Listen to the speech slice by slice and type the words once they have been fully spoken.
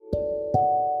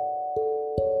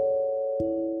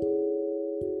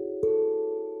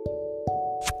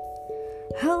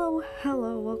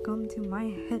welcome to my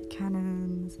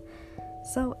headcanons.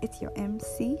 So, it's your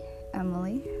MC,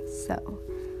 Emily. So,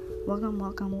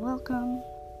 welcome.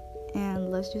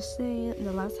 And let's just say,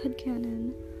 the last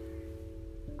headcanon,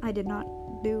 I did not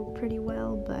do pretty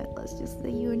well, but let's just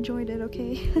say you enjoyed it,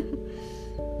 okay?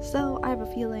 So, I have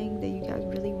a feeling that you guys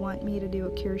really want me to do a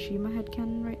Kirishima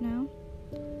headcanon right now.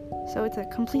 So, it's a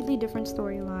completely different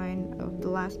storyline of the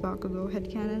last Bakugo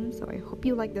headcanon, so I hope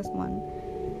you like this one.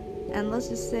 And let's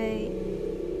just say,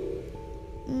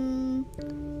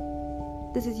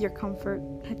 this is your comfort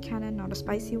headcanon, not a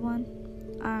spicy one.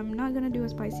 I'm not gonna do a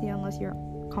spicy unless you're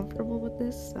comfortable with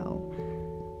this, so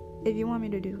if you want me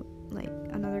to do like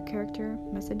another character,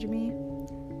 message me.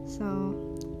 So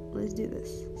let's do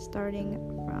this, starting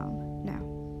from now.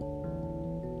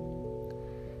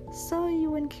 So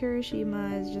you and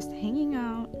Kirishima is just hanging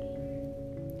out,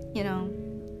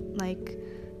 like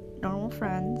normal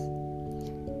friends.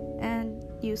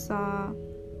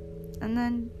 And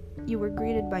then you were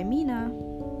greeted by Mina,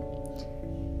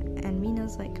 and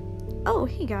Mina's like, oh,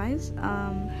 hey guys,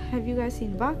 have you guys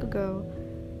seen Bakugo?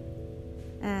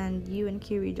 And you and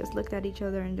Kiri just looked at each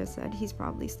other and just said, he's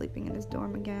probably sleeping in his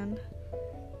dorm again.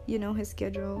 You know his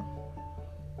schedule.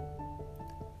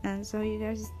 And so you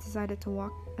guys decided to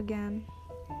walk again.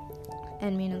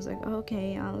 And Mina's like,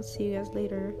 okay, I'll see you guys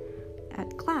later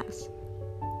at class.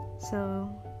 So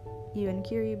you and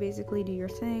Kiri basically do your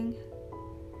thing.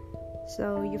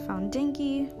 So you found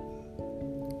Denki.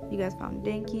 You guys found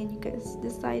Denki and you guys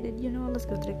decided, let's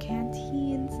go to the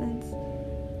canteen since,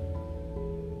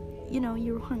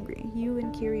 you were hungry. You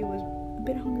and Kiri was a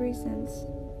bit hungry since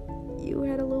you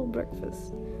had a little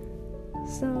breakfast.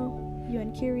 So you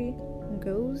and Kiri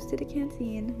goes to the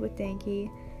canteen with Denki.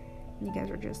 And you guys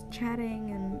were just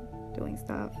chatting and doing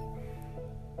stuff.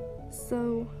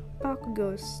 So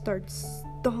Bakugo starts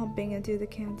stomping into the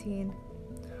canteen.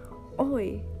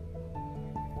 Oi!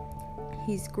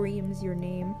 He screams your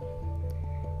name.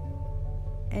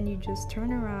 And you just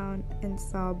turn around and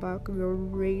saw Bakugo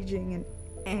raging in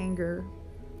anger.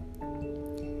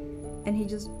 And he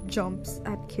just jumps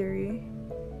at Kiri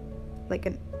like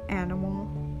an animal.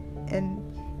 And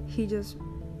he just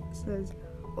says,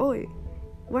 Oi!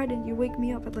 Why didn't you wake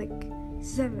me up at like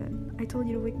 7? I told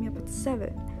you to wake me up at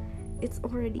 7. It's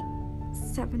already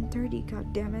 7:30,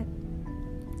 goddammit.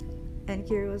 And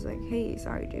Kiri was like, hey,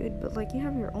 sorry dude, but like you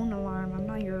have your own alarm, I'm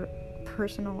not your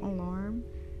personal alarm.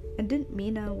 And didn't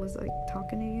Mina was like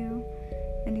talking to you?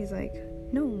 And he's like,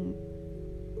 no.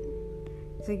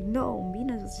 He's like, no,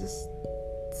 Mina was just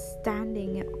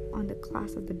standing on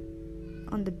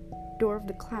the door of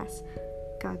the class.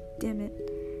 God damn it.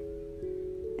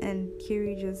 And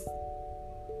Kiri just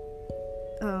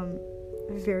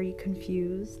very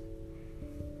confused.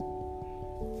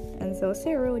 And so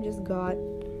Sero just got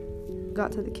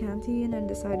to the canteen and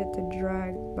decided to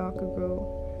drag Bakugo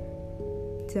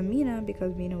to Mina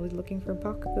because Mina was looking for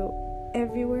Bakugo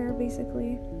everywhere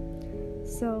basically.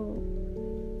 So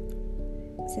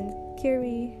since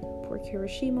poor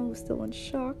Kirishima was still in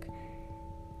shock,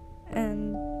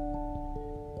 and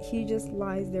he just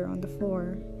lies there on the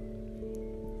floor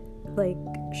like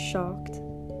shocked.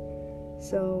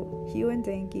 So Hugh and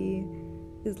Denki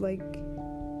is like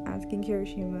asking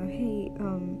Kirishima, hey,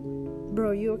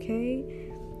 bro, you okay?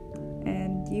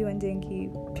 And you and Denki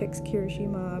picks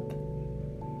Kirishima up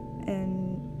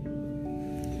and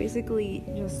basically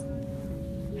just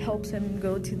helps him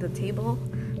go to the table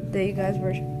that you guys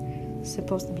were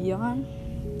supposed to be on.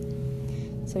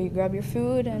 So you grab your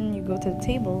food and you go to the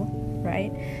table,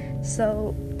 right?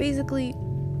 So basically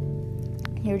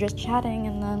you're just chatting,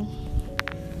 and then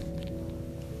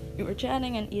you were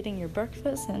chatting and eating your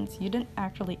breakfast since you didn't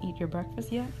actually eat your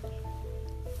breakfast yet.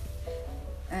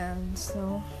 And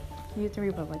so you three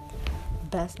were like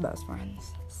best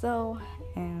friends. So,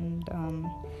 and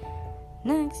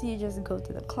next you just go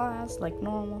to the class like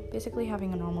normal, basically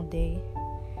having a normal day.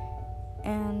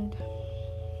 And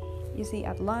you see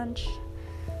at lunch,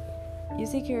 you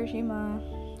see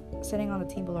Kirishima sitting on the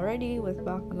table already with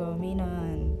Bakugo, Mina,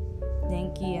 and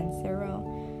Denki and Sero.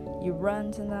 You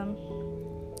run to them.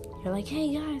 You're like,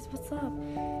 hey guys, what's up?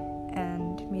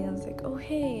 And Mina's like, oh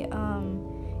hey,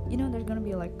 there's gonna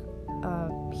be like a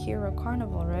hero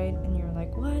carnival, right? And you're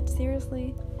like, what?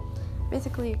 Seriously?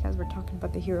 Basically, you guys were talking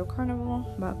about the hero carnival.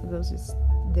 Bakugo's just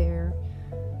there,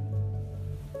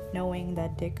 knowing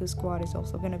that Deku Squad is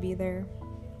also gonna be there.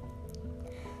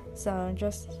 So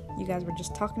you guys were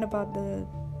just talking about the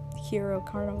hero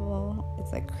carnival.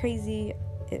 It's like crazy.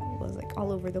 It was like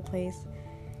all over the place.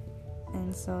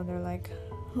 And so they're like,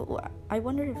 I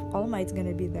wonder if All Might's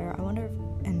gonna be there. I wonder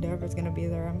if Endeavor's gonna be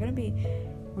there. I'm gonna be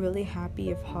really happy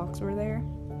if Hawks were there.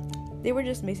 They were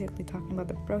just basically talking about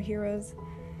the pro heroes,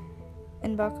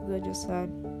 and Bakugo just said,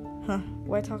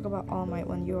 why talk about All Might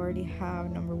when you already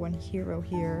have number one hero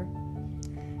here?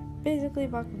 Basically,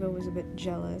 Bakugo was a bit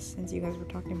jealous since you guys were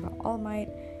talking about All Might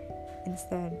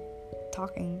instead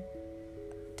talking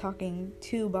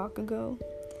to Bakugo.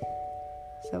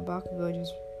 So Bakugo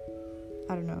just,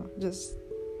 I don't know, just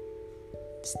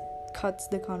cuts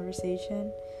the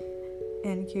conversation,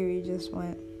 and Kiri just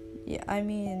went, yeah, I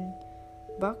mean,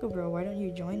 Bakugo, why don't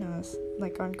you join us?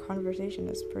 Like, our conversation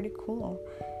is pretty cool.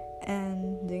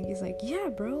 And Denki's like, yeah,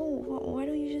 bro, why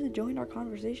don't you just join our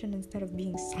conversation instead of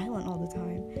being silent all the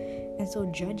time and so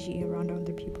judgy around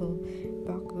other people?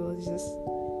 Bakugo is just,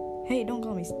 hey, don't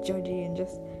call me judgy, and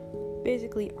just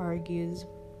basically argues.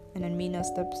 And then Mina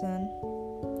steps in.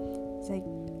 It's like,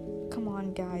 come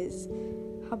on, guys,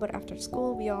 how about after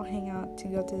school we all hang out to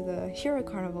go to the Hero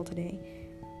Carnival today?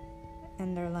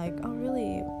 And they're like, oh,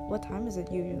 really? What time is it?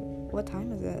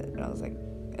 And I was like,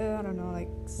 I don't know, like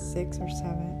 6 or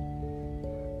 7.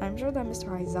 I'm sure that Mr.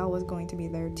 Aizawa was going to be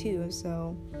there too,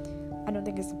 so I don't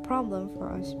think it's a problem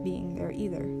for us being there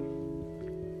either.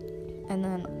 And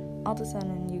then all of a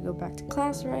sudden you go back to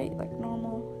class, right? Like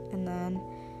normal. And then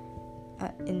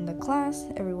in the class,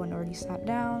 everyone already sat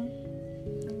down.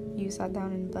 You sat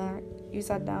down in back. You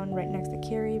sat down right next to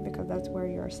Kiri because that's where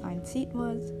your assigned seat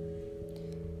was.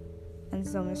 And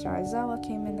so Mr. Aizawa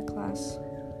came in the class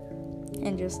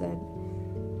and just said,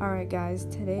 alright guys,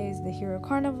 today is the Hero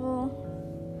Carnival.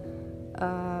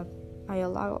 I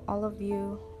allow all of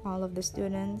the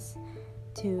students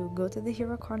to go to the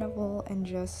Hero Carnival and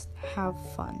just have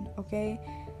fun, okay?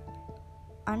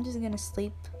 I'm just gonna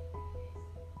sleep,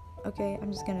 okay?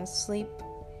 I'm just gonna sleep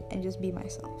and just be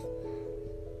myself.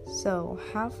 So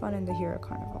have fun in the Hero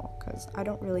Carnival, because I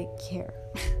don't really care.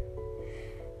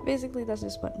 Basically, that's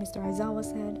just what Mr. Aizawa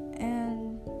said,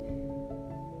 and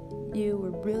you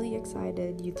were really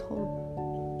excited. You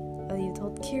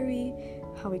told Kiri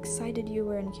how excited you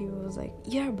were, and Kiri was like,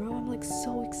 yeah, bro, I'm like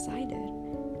so excited.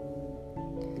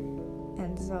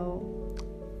 And so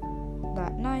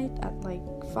that night at like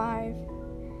 5,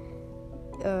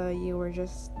 you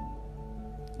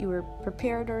were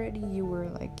prepared already. You were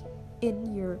like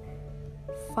in your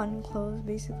fun clothes,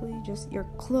 basically, just your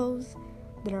clothes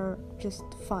that are just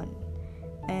fun.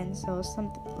 And so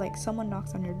someone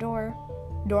knocks on your dorm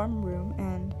room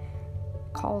and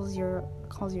calls your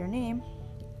name,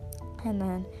 and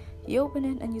then you open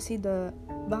it and you see the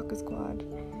Baka squad.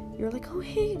 You're like, oh,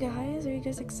 hey guys, are you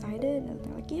guys excited? And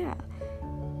they're like, yeah.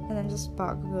 And then just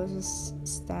Bakugo's just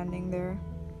standing there.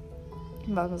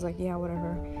 And Bakugo's like, yeah,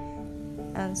 whatever.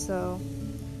 And so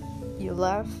you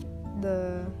left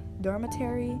the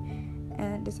dormitory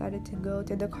and decided to go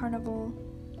to the carnival.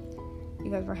 You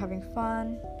guys were having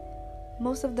fun.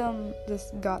 Most of them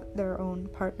just got their own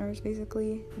partners,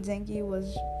 basically. Zenki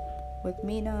was with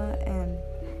Mina, and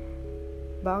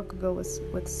Bakugo was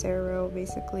with Sero,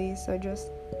 basically. So just,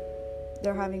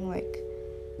 they're having like,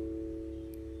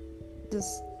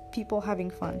 just people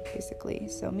having fun, basically.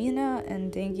 So Mina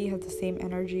and Denki had the same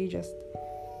energy, just,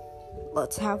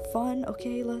 let's have fun,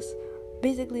 okay,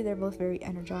 basically they're both very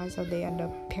energized, so they end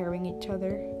up pairing each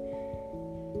other.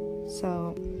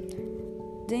 So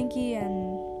Denki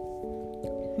and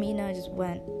Mina just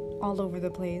went all over the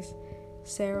place.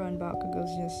 Sarah and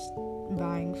Bakugo's just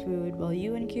buying food, while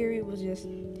you and Kiri was just,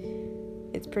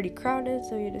 it's pretty crowded,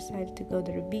 so you decided to go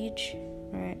to the beach,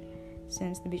 right?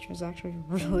 Since the beach was actually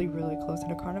really, really close to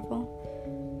the carnival.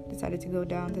 Decided to go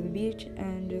down to the beach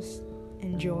and just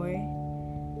enjoy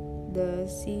the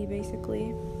sea,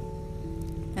 basically.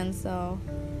 And so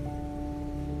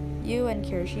you and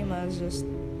Kirishima is just,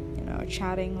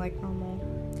 chatting like normal.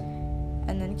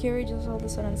 And then Kiri just all of a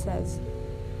sudden says,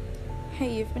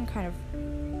 hey, you've been kind of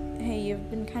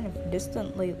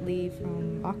distant lately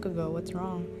from Bakugo. What's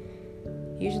wrong?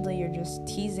 Usually you're just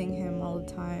teasing him all the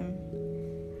time.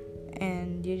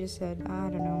 And you just said, I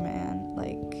don't know, man.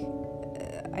 Like,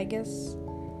 I guess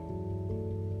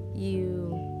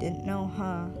you didn't know,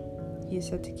 huh? You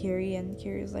said to Kiri, and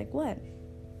Kiri was like, what?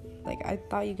 Like, I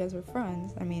thought you guys were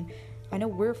friends. I mean, I know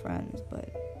we're friends,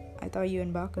 but I thought you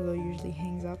and Bakugo usually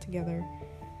hangs out together.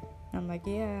 And I'm like,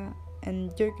 yeah.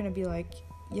 And you're gonna be like,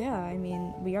 yeah, I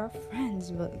mean, we are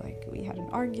friends, but like, we had an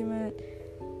argument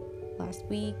last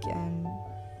week, and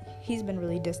he's been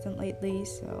really distant lately,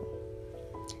 so.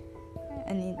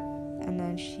 And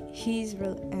then he's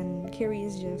really, and Kiri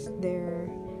is just there.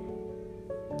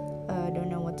 Don't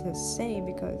know what to say,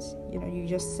 because you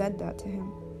just said that to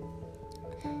him.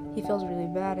 He feels really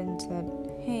bad and said,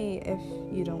 hey, if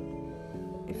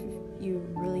you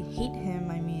really hate him,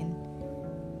 I mean,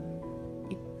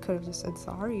 you could have just said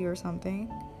sorry or something.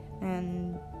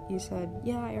 And you said,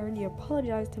 yeah, I already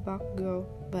apologized to Bakugo,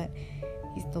 but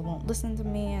he still won't listen to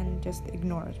me and just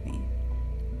ignores me.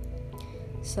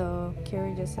 So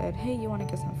Kiri just said, hey, you want to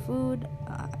get some food?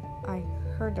 I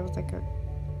heard there was like a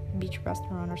beach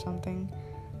restaurant or something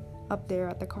up there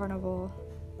at the carnival.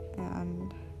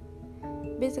 And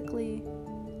basically,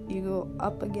 you go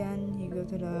up again, you go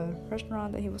to the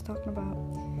restaurant that he was talking about,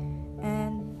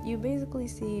 and you basically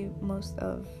see most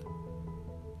of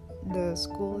the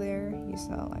school there. You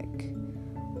saw like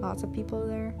lots of people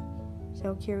there.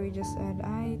 So Kiri just said,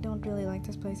 I don't really like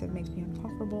this place, it makes me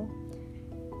uncomfortable.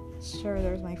 Sure,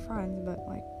 there's my friends, but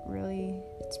like really,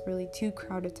 it's really too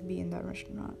crowded to be in that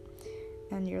restaurant.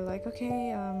 And you're like,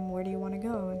 okay, where do you want to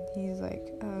go? And he's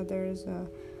like, there's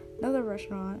another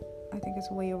restaurant, I think it's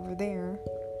way over there.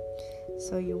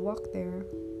 So you walk there,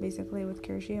 basically with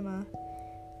Kirishima,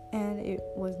 and it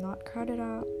was not crowded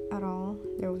out at all.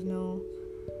 There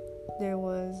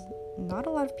was not a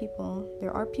lot of people.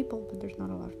 There are people, but there's not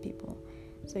a lot of people.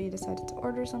 So you decided to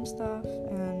order some stuff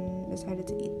and decided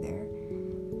to eat there.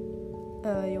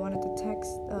 You wanted to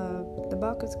text the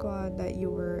Baku squad that you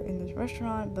were in this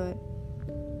restaurant, but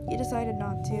you decided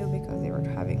not to because they were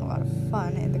having a lot of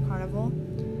fun in the carnival.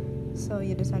 So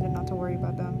you decided not to worry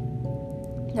about them.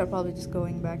 They're probably just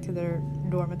going back to their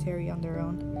dormitory on their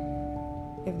own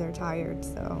if they're tired.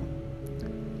 So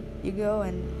you go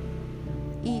and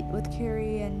eat with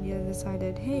Kiri, and you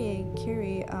decided, hey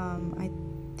Kiri, I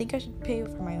think I should pay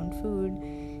for my own food.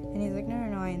 And he's like, no,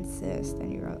 I insist.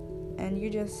 And you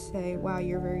just say, wow,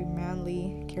 you're very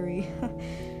manly, Kiri.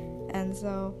 And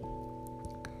so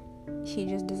he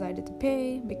just decided to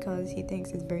pay because he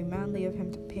thinks it's very manly of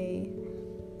him to pay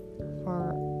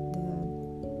for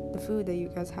the food that you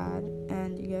guys had.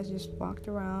 And you guys just walked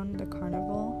around the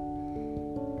carnival,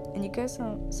 and you guys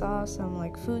saw some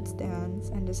like food stands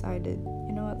and decided,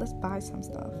 you know what, let's buy some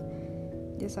stuff.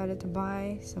 Decided to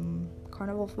buy some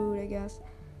carnival food, I guess,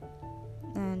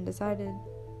 and decided,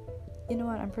 you know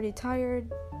what, I'm pretty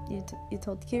tired. You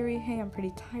told Kiri, hey, I'm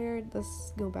pretty tired,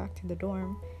 let's go back to the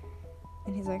dorm.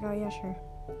 And he's like, oh yeah, sure.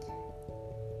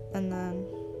 And then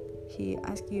he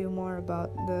asked you more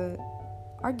about the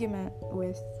argument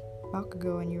with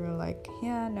Bakugo, and you were like,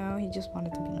 yeah, no, he just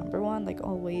wanted to be number one, like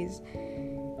always.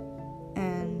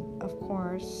 And of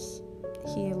course,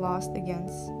 he lost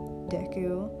against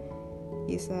Deku,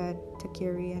 you said to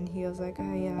Kiri, and he was like,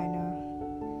 oh yeah, I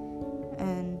know.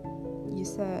 And you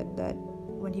said that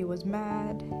when he was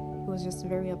mad, he was just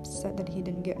very upset that he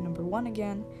didn't get number one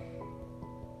again.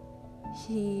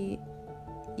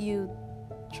 You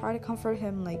try to comfort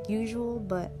him like usual,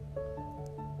 but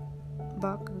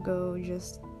Bakugo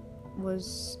just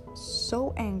was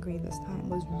so angry this time,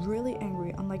 was really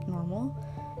angry, unlike normal,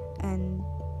 and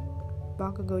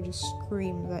Bakugo just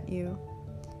screamed at you.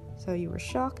 So you were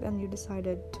shocked and you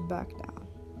decided to back down.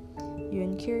 You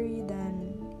and Kiri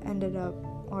then ended up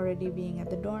already being at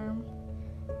the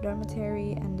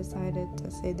dormitory and decided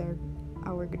to say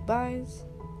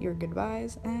your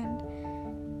goodbyes, and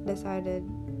decided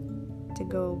to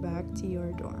go back to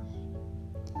your dorm.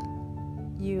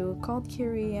 You called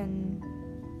Kiri, and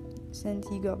since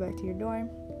you go back to your dorm,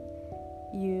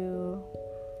 you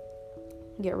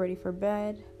get ready for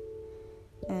bed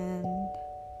and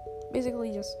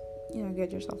basically just,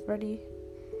 get yourself ready.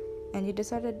 And you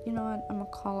decided, you know what, I'm gonna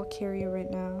call Kiri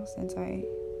right now since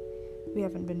we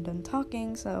haven't been done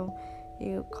talking. So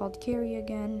you called Kiri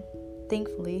again.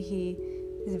 Thankfully, he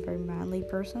is a very manly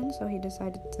person, so he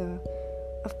decided to,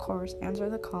 of course, answer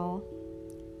the call.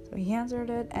 So he answered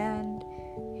it, and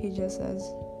he just says,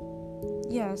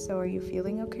 yeah, so are you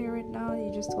feeling okay right now?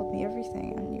 You just told me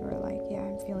everything. And you were like, yeah,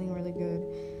 I'm feeling really good.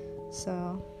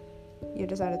 So you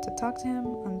decided to talk to him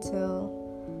until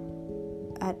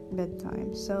at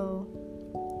bedtime. So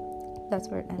that's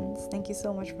where it ends. Thank you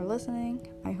so much for listening.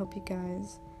 I hope you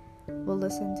guys will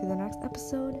listen to the next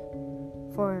episode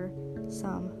for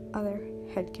some other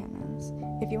headcanons.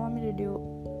 If you want me to do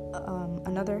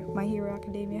another My Hero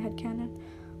Academia headcanon,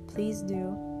 please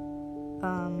do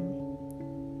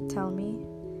tell me.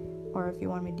 Or if you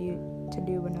want me to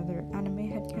do another anime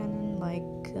headcanon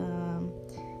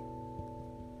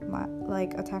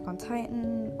like Attack on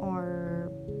Titan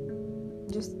or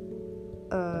just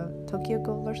Tokyo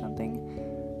Ghoul or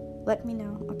something, let me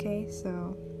know, okay?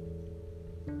 So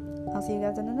I'll see you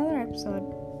guys in another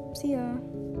episode. See ya.